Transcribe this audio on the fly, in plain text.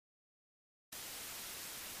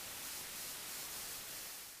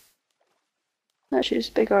Actually, it's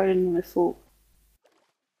bigger than I thought.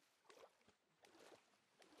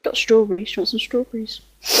 Got strawberries. Do you want some strawberries?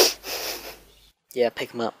 Yeah,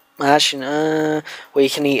 pick them up. Actually, well, you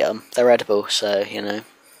can eat them. They're edible, so, you know.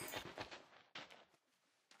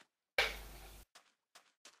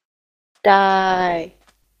 Die.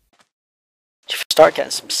 If you start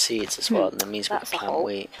getting some seeds as well, then that means we can plant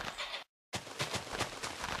wheat.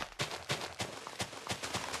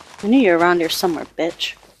 I knew you were around here somewhere,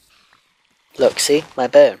 bitch. Look, see? My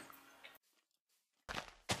bone.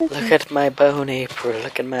 Look at my bone, April.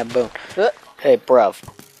 Look at my bone. Hey, bruv.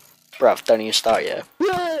 Bruv, don't even start yet.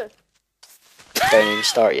 Don't even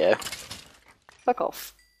start yet. Fuck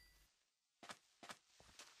off.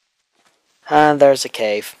 And there's a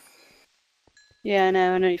cave. Yeah, I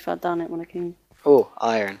know you fell down it when I came. Oh,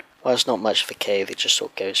 iron. Well, it's not much of a cave, it just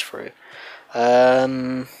sort of goes through.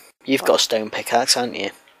 You've got a stone pickaxe, haven't you?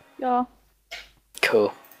 Yeah.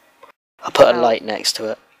 Cool. I'll put a light next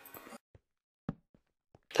to it.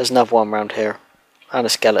 There's another one around here. And a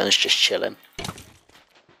skeleton's just chilling.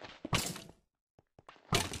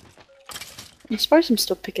 I'm surprised I'm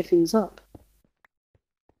still picking things up.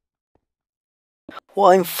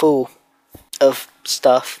 Well, I'm full of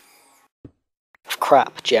stuff. Of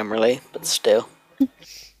crap, generally, but still.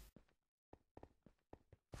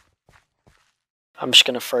 I'm just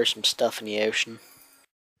gonna throw some stuff in the ocean.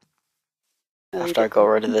 After I got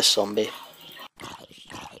rid of this zombie.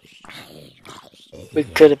 We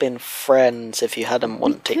could have been friends if you hadn't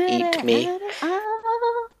wanted to eat me.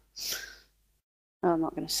 Oh, I'm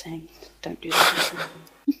not gonna sing. Don't do that.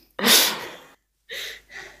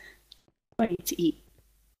 I need to eat.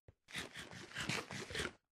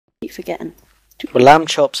 Keep forgetting. Well, lamb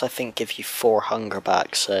chops I think give you 4 hunger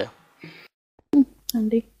back, so.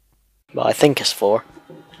 Handy. But I think it's 4.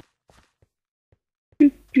 We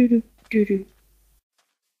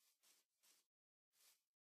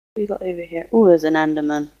got over here. Oh, there's an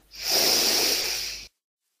Enderman.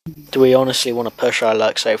 Do we honestly want to push our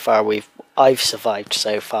luck so far? I've survived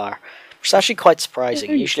so far. It's actually quite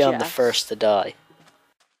surprising. Usually I'm the first to die.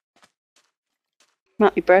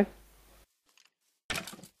 Might be, bro.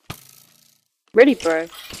 Really, bro?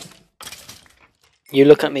 You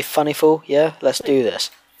look at me funny, fool? Yeah? Let's do this.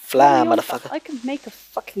 Flam, motherfucker. I can make a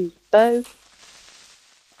fucking bow.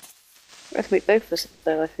 I can make both of us a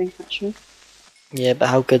bow, I think, actually. Yeah, but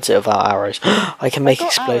how good's it without arrows? I can make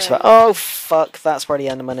explosive. Arrows. Oh, fuck. That's where the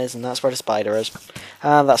Enderman is, and that's where the spider is.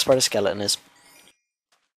 And that's where the skeleton is.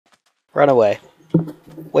 Run away.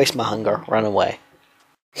 Waste my hunger. Run away.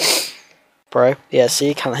 Bro, yeah,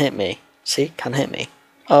 see? Can't hit me. See? Can't hit me.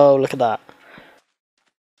 Oh, look at that.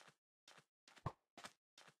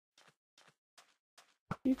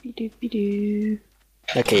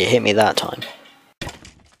 Okay, you hit me that time.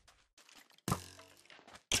 I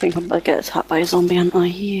think I'm about to get attacked by a zombie, aren't I?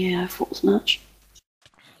 Yeah, I thought as much.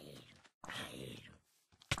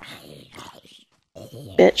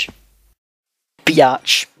 Bitch.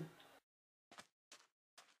 Biatch.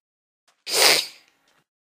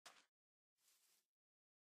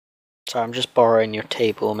 Sorry, I'm just borrowing your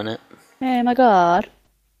table a minute. Oh my god.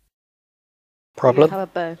 Problem? Have a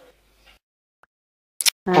bow.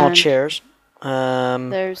 Oh, cheers.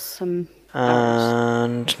 There's some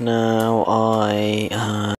and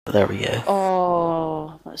now there we go.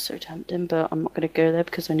 Oh, that's so tempting, but I'm not going to go there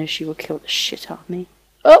because I know she will kill the shit out of me.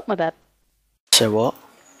 Oh, my bad. So what?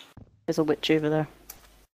 There's a witch over there.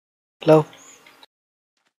 Hello?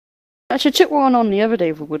 Actually, I took one on the other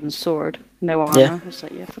day with a wooden sword. No armor. Yeah. I was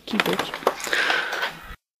like, yeah, fuck you, bitch.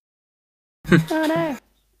 Oh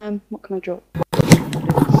no. What can I drop?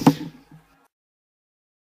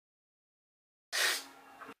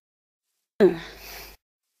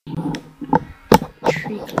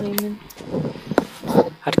 Tree climbing.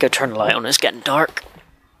 Had to go turn the light on, it's getting dark.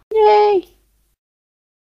 Yay!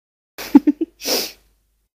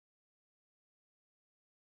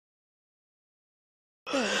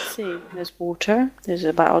 Let's see. There's water, there's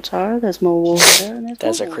a battle tower, there's more water, and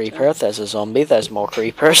there's more a water. creeper, there's a zombie, there's more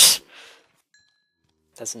creepers.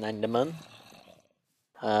 There's an enderman.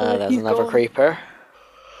 There's another creeper.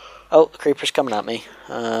 Oh, the creeper's coming at me.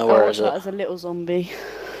 Where is it? That is a little zombie.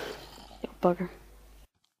 Little bugger.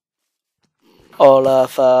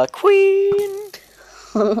 Olaf, Queen!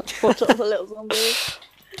 Watch out for little zombie.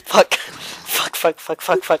 Fuck.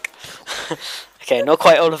 Okay, not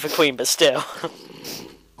quite Olaf and Queen, but still.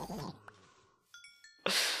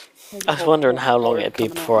 I was wondering how long it'd be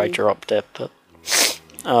before I dropped it, but...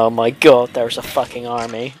 Oh my god, there's a fucking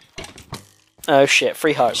army. Oh shit,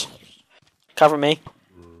 3 hearts. Cover me.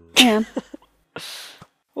 Yeah.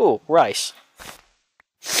 Ooh, rice.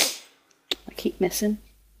 I keep missing.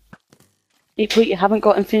 You haven't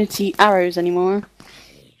got infinity arrows anymore.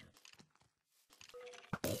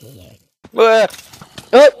 Oh!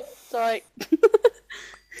 Sorry.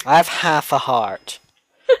 I have half a heart.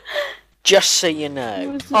 Just so you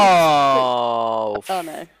know. Oh! Oh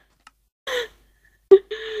no.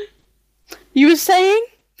 You were saying?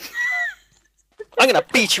 I'm gonna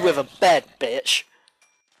beat you with a bed, bitch.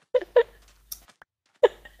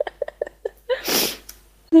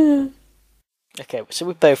 Okay, so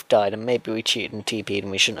we both died, and maybe we cheated and TP'd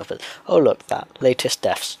and we shouldn't have. Oh look, that. Latest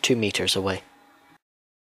deaths, 2 meters away.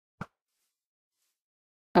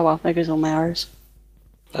 Oh well, there goes all my arrows.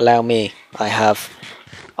 Allow me, I have...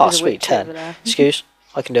 Oh, There's a sweet, witch 10. over there. Excuse,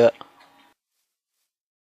 I can do it.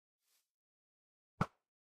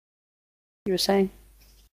 You were saying?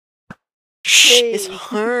 Shh, Hey. it's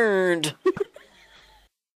hard.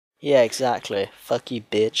 Yeah, exactly. Fuck you,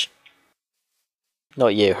 bitch.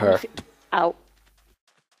 Not you, her. Ow.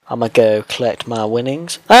 I'ma go collect my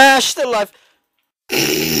winnings. Ah, she's still alive!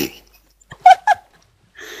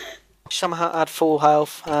 Somehow had full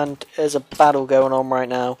health, and there's a battle going on right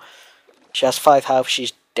now. She has 5 health,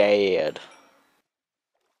 she's dead.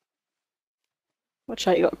 Watch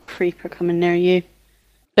out, you got a creeper coming near you.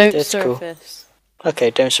 Don't That's cool. surface. Okay,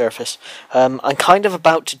 don't surface. I'm kind of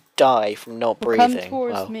about to die from not breathing. Come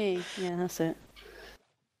towards Wow. me. Yeah, that's it.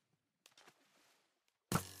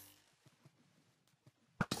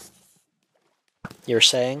 You were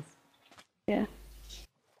saying? Yeah.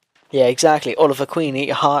 Yeah, exactly. Oliver Queen, eat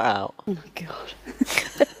your heart out. Oh my god.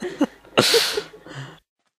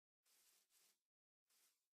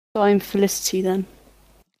 So I'm Felicity then.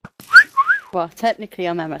 Well, technically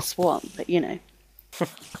I'm Emma Swan, but you know.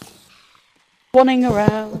 Swanning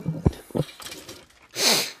around.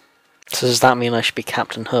 So does that mean I should be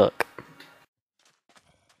Captain Hook?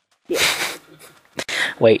 Yeah.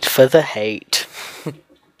 Wait for the hate.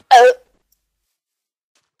 Oh.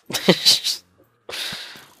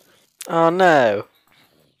 Oh no.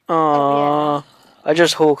 Oh, Yeah. I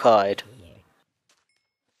just Hawkeyed.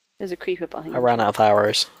 There's a creeper behind I you. ran out of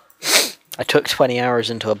arrows. I took 20 arrows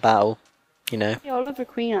into a battle, you know. Yeah, Oliver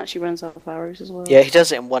Queen actually runs out of arrows as well. Yeah, he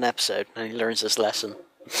does it in one episode, and he learns his lesson.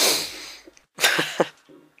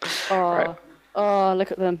 Oh, Right. oh,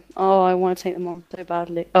 look at them. Oh, I want to take them on so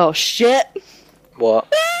badly. Oh, shit!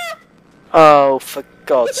 What? Oh, for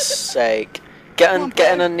God's sake. Get in Bro.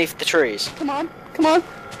 underneath the trees. Come on, come on,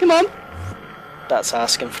 come on! That's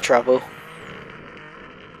asking for trouble.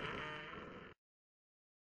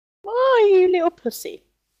 Oh, you little pussy.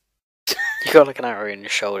 You got like an arrow in your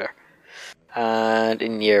shoulder. And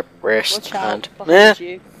in your wrist. Watch out, And behind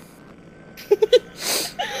you.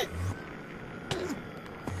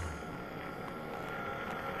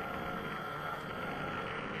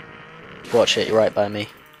 Watch it, you're right by me.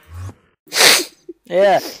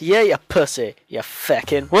 Yeah, you pussy. You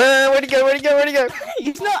feckin'. Where'd he go? Where'd he go? Where'd he go?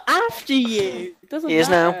 He's not after you. Doesn't He is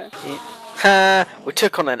now. matter. Ha! We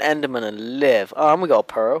took on an Enderman and live. Oh, and we got a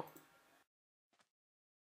pearl.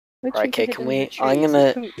 Where'd Right, you okay, hit can them in we... the I'm trees?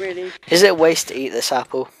 gonna... Couldn't really. Is it a waste to eat this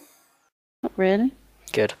apple? Not really.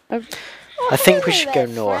 Good. Oh. I think we hello should there,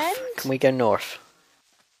 go north. friend. Can we go north?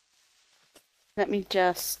 Let me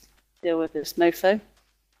just deal with this mofo.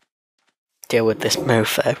 Deal with this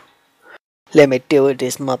mofo. Let me deal with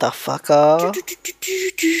this motherfucker.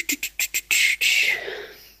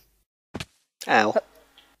 Ow.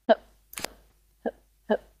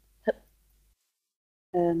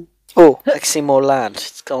 Oh, I can see more land.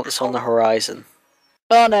 It's on the horizon.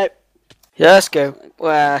 Oh no. Yeah, let's go.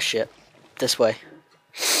 Ah, shit. This way.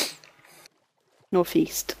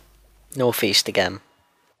 Northeast. Northeast again.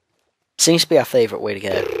 Seems to be our favourite way to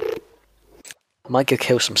go. I might go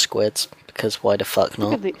kill some squids, because why the fuck Look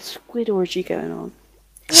not? at the squid orgy going on.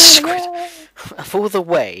 Squid. Of all the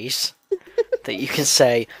ways that you can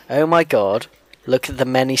say, oh my god, look at the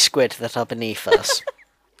many squid that are beneath us.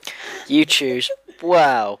 You choose,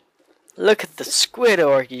 wow, look at the squid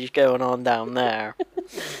orgies going on down there.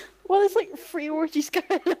 Well, there's like 3 orgies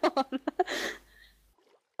going on.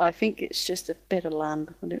 I think it's just a bit of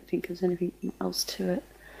land. I don't think there's anything else to it.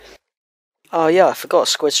 Oh yeah, I forgot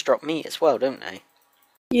squids drop meat as well, don't they?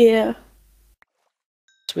 Yeah.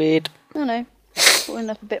 Sweet. I know. Putting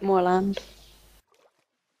up a bit more land.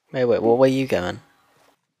 Wait, what way are you going?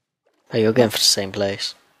 Oh, you're going for the same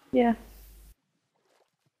place. Yeah.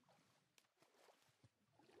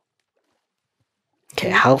 Okay,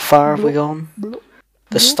 how far have we gone? Blop,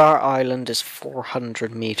 The Star Island is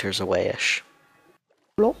 400 meters away-ish.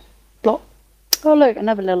 blop, blop. Oh look,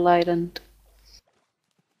 another little island.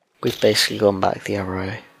 We've basically gone back the other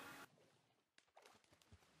way.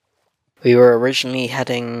 We were originally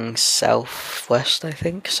heading southwest, I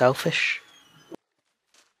think? Southish?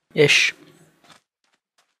 Ish.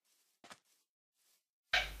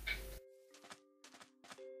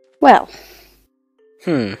 Well.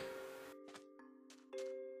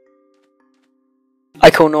 I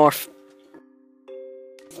call north.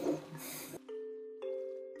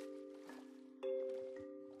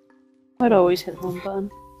 I'd always hit the home button.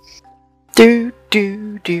 Do.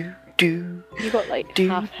 You got like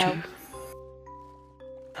half health.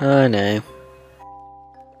 I know.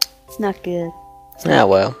 It's not good. Yeah,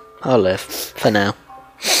 well, I'll live for now.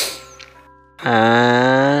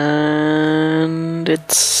 And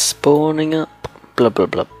it's spawning up. Blub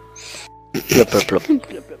blub blub. Blub blub blub. Blah,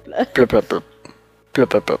 blah, blah. Blub blub blub. Blub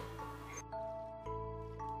blub blub.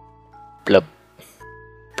 Blub.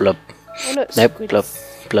 Blub. Oh, look, Nope. squids. Blub.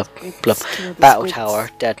 Blub. Blub. Kill the Battle squids. tower,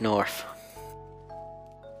 dead north.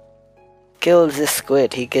 Kill the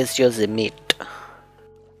squid, he gives you the meat.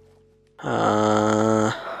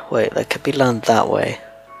 Wait, there could be land that way.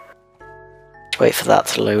 Wait for that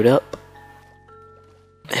to load up.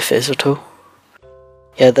 If it is at all.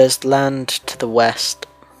 Yeah, there's land to the west.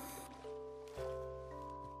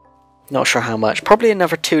 Not sure how much. Probably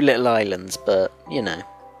another 2 little islands, but, you know.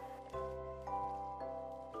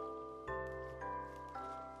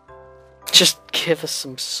 Just give us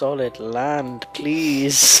some solid land,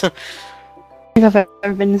 please. I think I've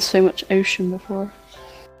ever been in so much ocean before.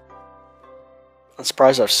 I'm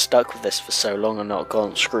surprised I've stuck with this for so long and not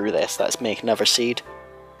gone, screw this, let's make another seed.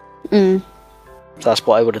 That's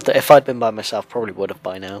what I would have done. If I'd been by myself, probably would have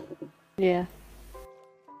by now. Yeah.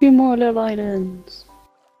 2 more little islands.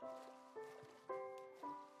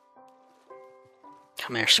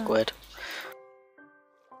 Come here, squid.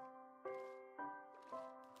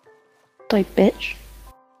 Die, bitch.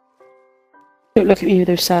 Don't look at me with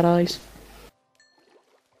those sad eyes.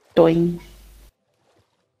 Doing.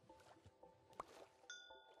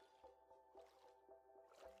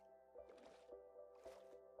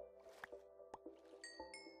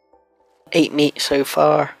 Eight meat so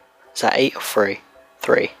far. Is that 8 or 3?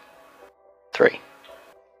 3. 3.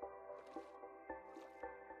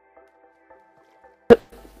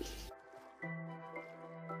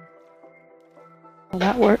 Well,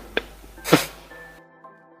 that worked.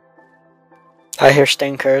 I hear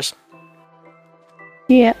stinkers.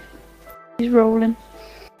 Yeah. He's rolling.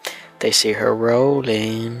 They see her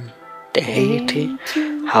rolling. They hate it.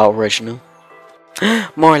 How original.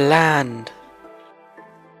 More land.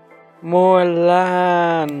 More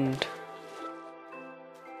land.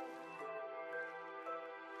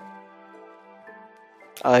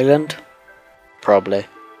 Island? Probably.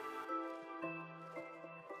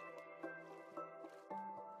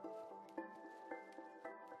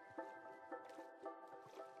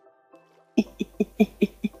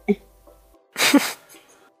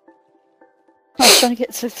 I was trying to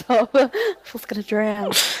get to the top. I was gonna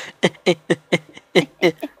drown.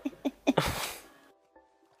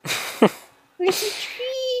 We see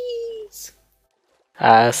trees.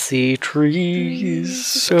 I see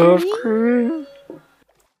trees of green.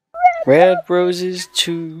 Red roses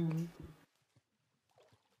too.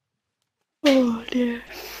 Oh dear.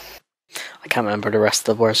 I can't remember the rest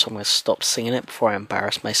of the words, so I'm going to stop singing it before I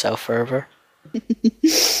embarrass myself further.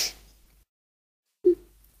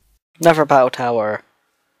 Never battle tower.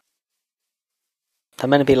 They're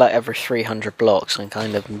meant to be like every 300 blocks. I'm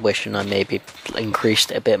kind of wishing I maybe increased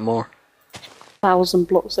it a bit more. 1,000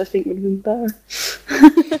 blocks, I think, would have been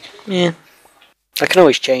better. Yeah. I can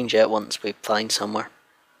always change it once we find somewhere.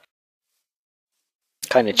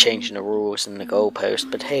 Kind of changing the rules and the goalpost,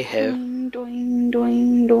 but hey ho. Doing, doing,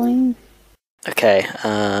 doing, doing. Okay,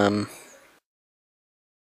 Oh,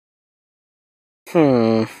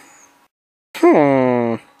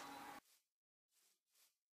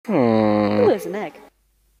 there's an egg.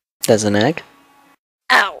 There's an egg.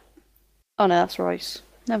 Ow! Oh no, that's rice.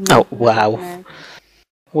 Never mind. Oh, wow.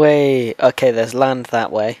 Wait, okay, there's land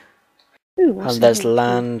that way. Ooh, what's And there's that?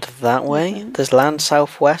 land that way. Nothing. There's land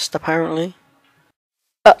southwest, apparently.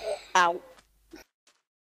 Ow.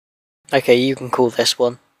 Okay, you can call this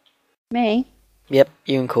one. Me? Yep,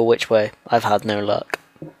 you can call which way. I've had no luck.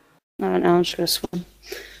 No, I'm just gonna swim.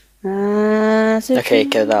 Okay,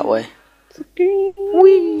 go that way.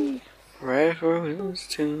 Wee! Red rose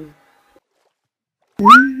too.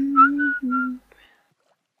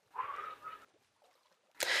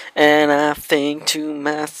 And I think to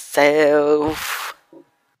myself,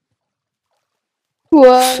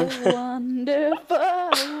 What a wonderful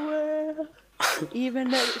world.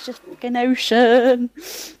 Even though it's just like an ocean.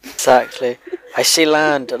 exactly. I see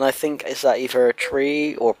land, and I think is that either a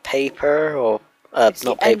tree or paper or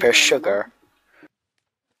not paper, sugar.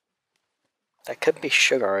 There could be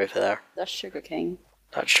sugar over there. That's sugar cane.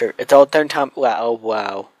 That's true. It all don't tell me. Well, oh,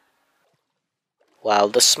 wow. Wow,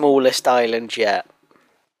 the smallest island yet.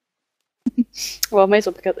 Well, I may as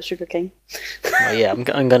well pick up the sugar cane. Oh yeah, I'm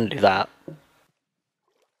gonna do that.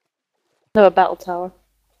 No, a battle tower.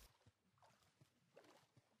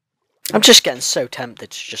 I'm just getting so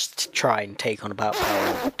tempted to just try and take on a battle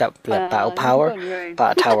tower,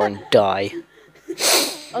 and die.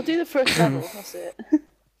 I'll do the first level. That's it.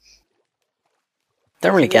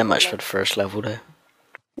 Don't really get much for the first level though.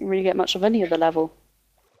 You don't really get much of any other level.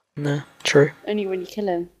 No, true. Only when you kill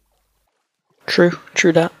him. True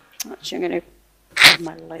that. Actually, I'm going to have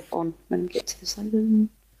my light on when we get to this island.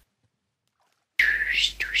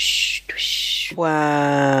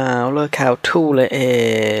 Wow, look how tall it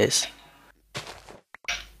is.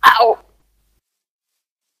 Ow!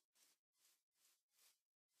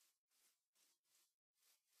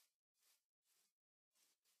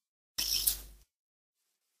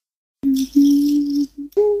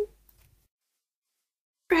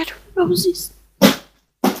 Red roses.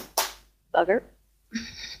 Bugger.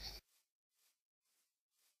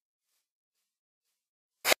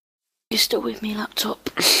 You still with me, laptop?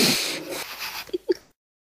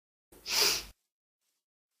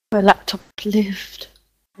 My laptop lived.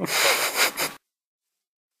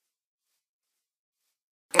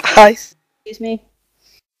 Hi. Excuse me.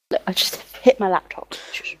 Look, I just hit my laptop.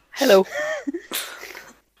 Hello.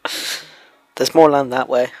 There's more land that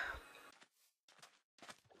way.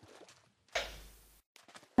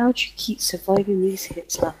 How do you keep surviving these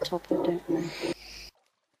hits, laptop? I don't know.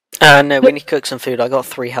 No, we need to cook some food. I got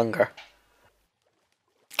 3 hunger.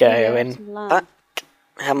 Go in back.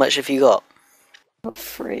 How much have you got? Got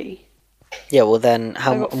 3. Yeah, well then,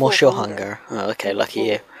 what's your hunger? Oh, okay, lucky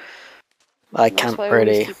you. I can't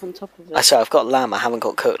really. I said I've got lamb. I haven't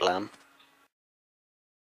got cooked lamb.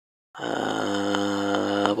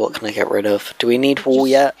 What can I get rid of? Do we need wool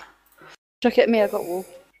yet? Look at me. I got wool.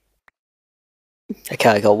 Okay,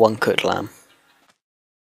 I got 1 cooked lamb.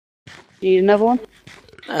 You need another one?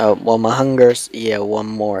 Oh, well, my hunger's 1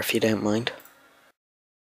 more if you don't mind.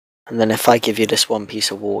 And then if I give you this 1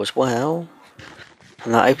 piece of wool as well,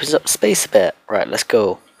 and that opens up space a bit. Right, let's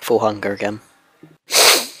go. Full hunger again.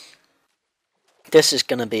 This is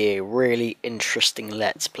gonna be a really interesting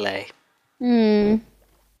let's play.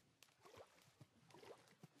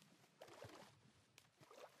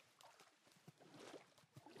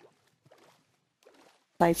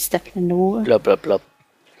 Like stepping in the water. Blub blub blub.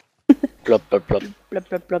 Blub blub blub. Blub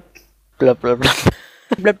blub blub. Blub blub blub.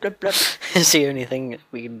 Blub blub blub. It's the only thing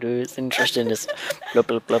we can do. It's interesting. Is blub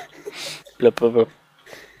blub blub. Blub blub blub.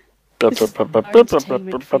 Blub blub blub blub blub blub blub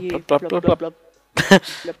blub blub blub blub blub.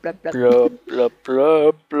 Blub blub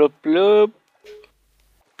blub blub blub.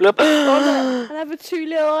 Blub. Oh, another 2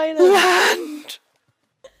 little islands. Land.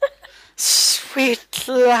 Sweet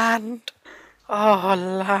land. Oh,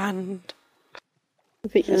 land.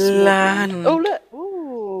 Land. Oh look!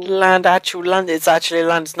 Ooh. Land, actual land. It's actually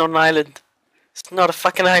land. It's not an island. It's not a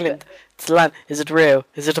fucking island. It's land. Is it real?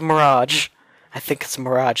 Is it a mirage? I think it's a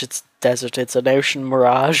mirage. It's desert. It's an ocean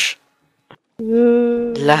mirage.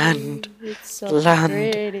 Ooh, land. So land.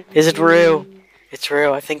 pretty. Is it real? It's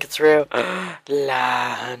real. I think it's real.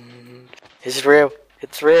 Land. Is it real?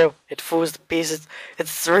 It's real. It falls to pieces.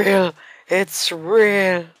 It's real. It's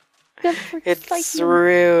real. It's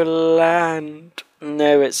real land.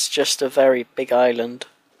 No, it's just a very big island.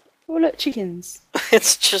 Oh look, chickens.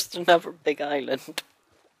 It's just another big island.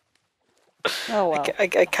 Oh wow. I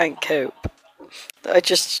can't cope. I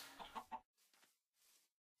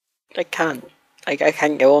can't. I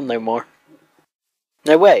can't go on no more.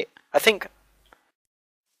 No, wait. I think...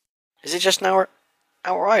 Is it just our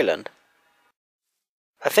island?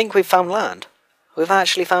 I think we've found land. We've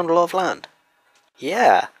actually found a lot of land.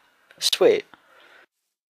 Yeah. Sweet.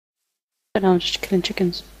 But now I'm just killing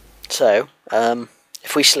chickens. So,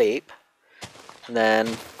 if we sleep, and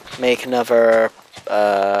then make another,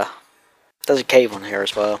 there's a cave on here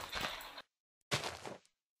as well.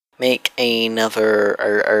 Make another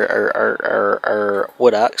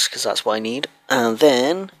wood axe, because that's what I need. And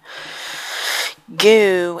then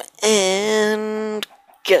go and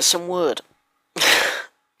get some wood.